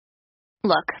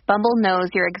Look, Bumble knows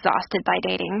you're exhausted by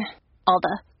dating. All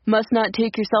the must not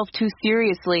take yourself too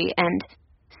seriously and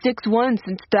 6'1"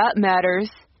 since that matters.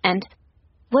 And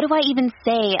what do I even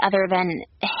say other than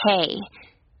hey?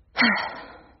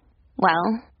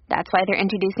 Well, that's why they're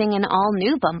introducing an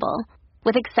all-new Bumble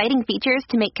with exciting features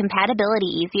to make compatibility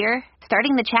easier,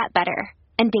 starting the chat better,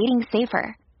 and dating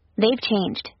safer. They've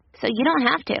changed, so you don't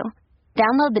have to.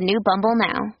 Download the new Bumble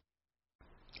now.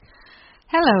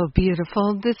 Hello,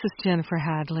 beautiful. This is Jennifer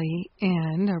Hadley,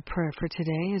 and our prayer for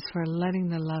today is for letting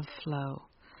the love flow.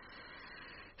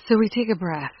 So we take a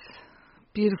breath,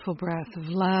 beautiful breath of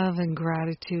love and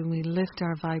gratitude. We lift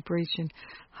our vibration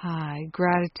high.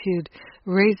 Gratitude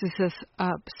raises us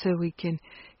up so we can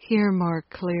hear more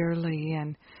clearly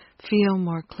and feel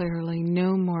more clearly,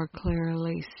 know more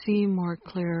clearly, see more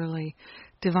clearly.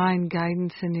 Divine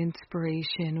guidance and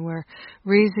inspiration. We're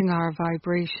raising our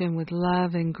vibration with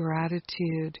love and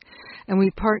gratitude. And we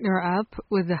partner up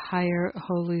with the higher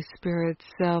Holy Spirit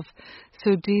self,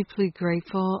 so deeply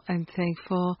grateful and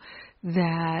thankful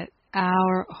that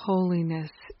our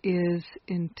holiness is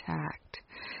intact.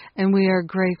 And we are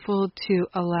grateful to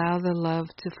allow the love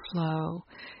to flow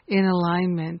in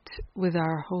alignment with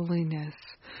our holiness.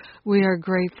 We are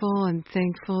grateful and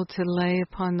thankful to lay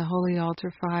upon the holy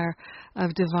altar fire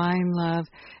of divine love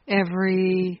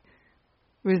every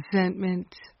resentment,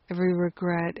 every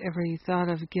regret, every thought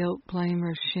of guilt, blame,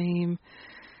 or shame,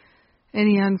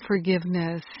 any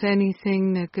unforgiveness,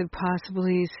 anything that could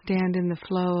possibly stand in the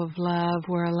flow of love.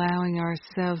 We're allowing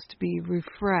ourselves to be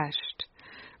refreshed,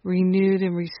 renewed,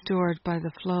 and restored by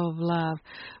the flow of love.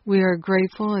 We are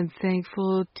grateful and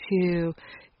thankful to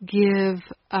give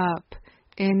up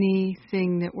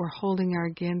anything that we're holding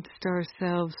against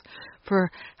ourselves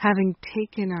for having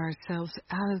taken ourselves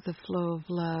out of the flow of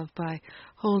love by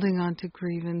holding on to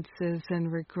grievances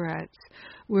and regrets.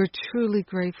 We're truly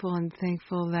grateful and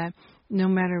thankful that no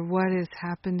matter what has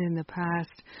happened in the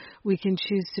past, we can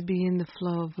choose to be in the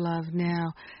flow of love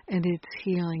now, and it's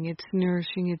healing, it's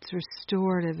nourishing, it's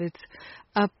restorative, it's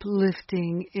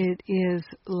uplifting, it is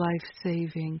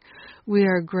life-saving. We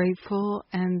are grateful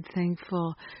and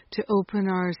thankful to open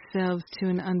ourselves to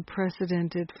an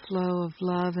unprecedented flow of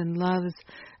love, and love is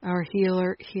our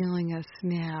healer, healing us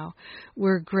now.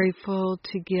 We're grateful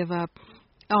to give up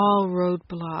all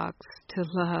roadblocks to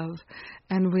love,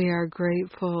 and we are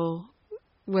grateful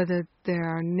whether they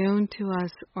are known to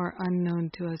us or unknown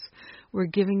to us. We're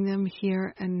giving them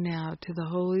here and now to the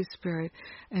Holy Spirit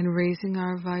and raising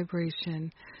our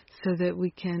vibration so that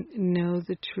we can know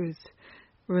the truth,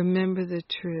 remember the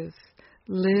truth,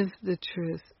 live the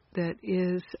truth that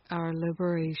is our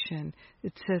liberation.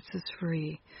 It sets us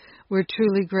free. We're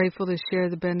truly grateful to share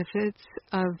the benefits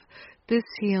of this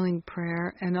healing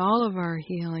prayer and all of our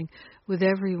healing with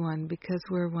everyone because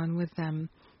we're one with them.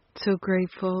 So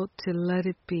grateful to let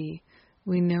it be.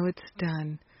 We know it's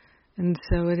done, and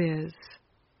so it is.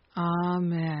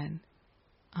 Amen.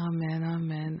 Amen,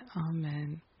 amen,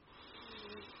 amen.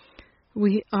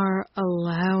 We are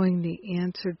allowing the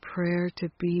answered prayer to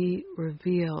be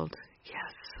revealed.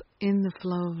 Yes, in the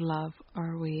flow of love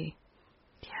are we.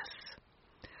 Yes.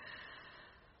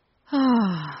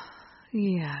 Ah,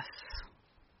 yes.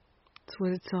 That's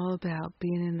what it's all about,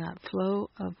 being in that flow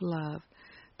of love.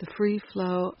 The free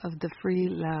flow of the free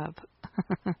love.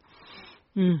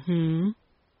 So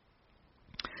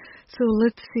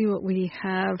let's see what we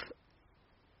have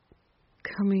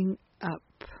coming up.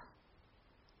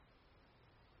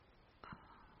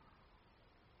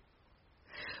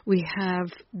 We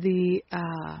have the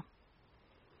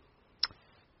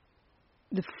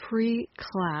free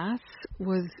class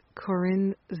with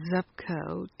Corinne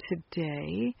Zupko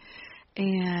today,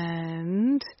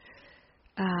 and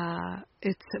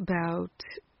it's about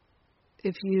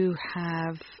if you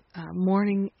have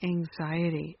morning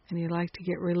anxiety and you'd like to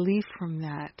get relief from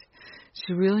that.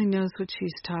 She really knows what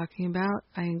she's talking about.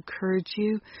 I encourage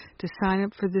you to sign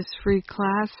up for this free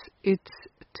class. It's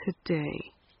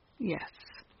today. Yes.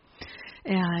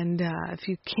 And if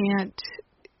you can't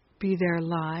be there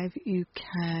live, you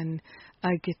can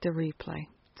get the replay.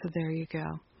 So there you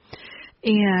go.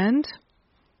 And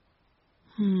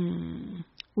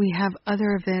we have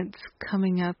other events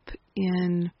coming up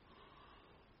in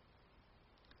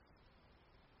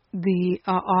the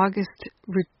August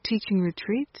teaching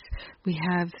retreats. We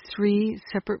have 3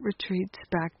 separate retreats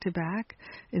back to back: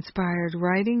 inspired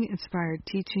writing, inspired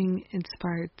teaching,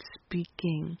 inspired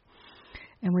speaking.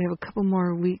 And we have a couple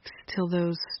more weeks till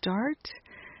those start.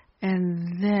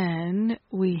 And then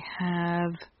we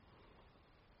have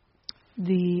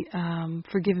the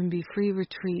Forgive and Be Free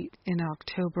retreat in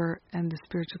October and the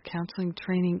Spiritual Counseling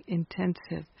Training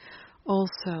Intensive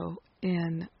also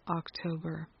in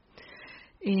October.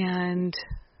 And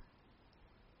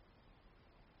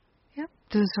yep,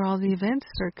 those are all the events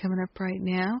that are coming up right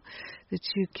now that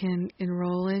you can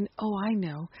enroll in. Oh, I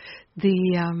know.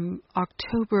 The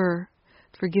October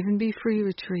Forgive and Be Free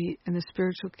retreat and the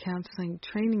Spiritual Counseling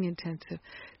Training Intensive,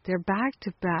 they're back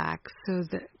to back, so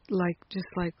that just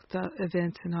like the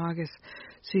events in August,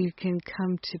 so you can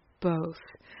come to both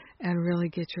and really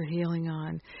get your healing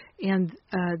on. And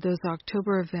those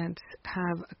October events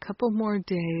have a couple more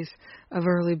days of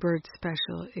early bird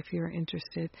special if you're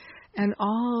interested. And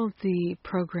all the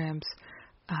programs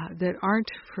that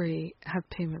aren't free have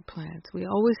payment plans. We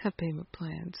always have payment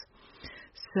plans.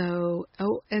 So,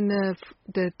 and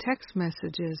the text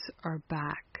messages are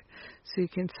back, so you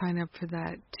can sign up for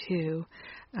that too.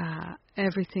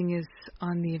 Everything is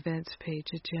on the events page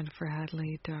at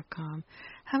jenniferhadley.com.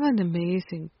 Have an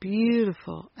amazing,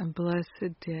 beautiful, and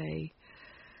blessed day,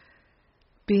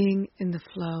 being in the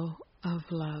flow of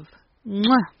love.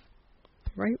 Mwah!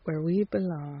 Right where we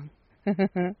belong.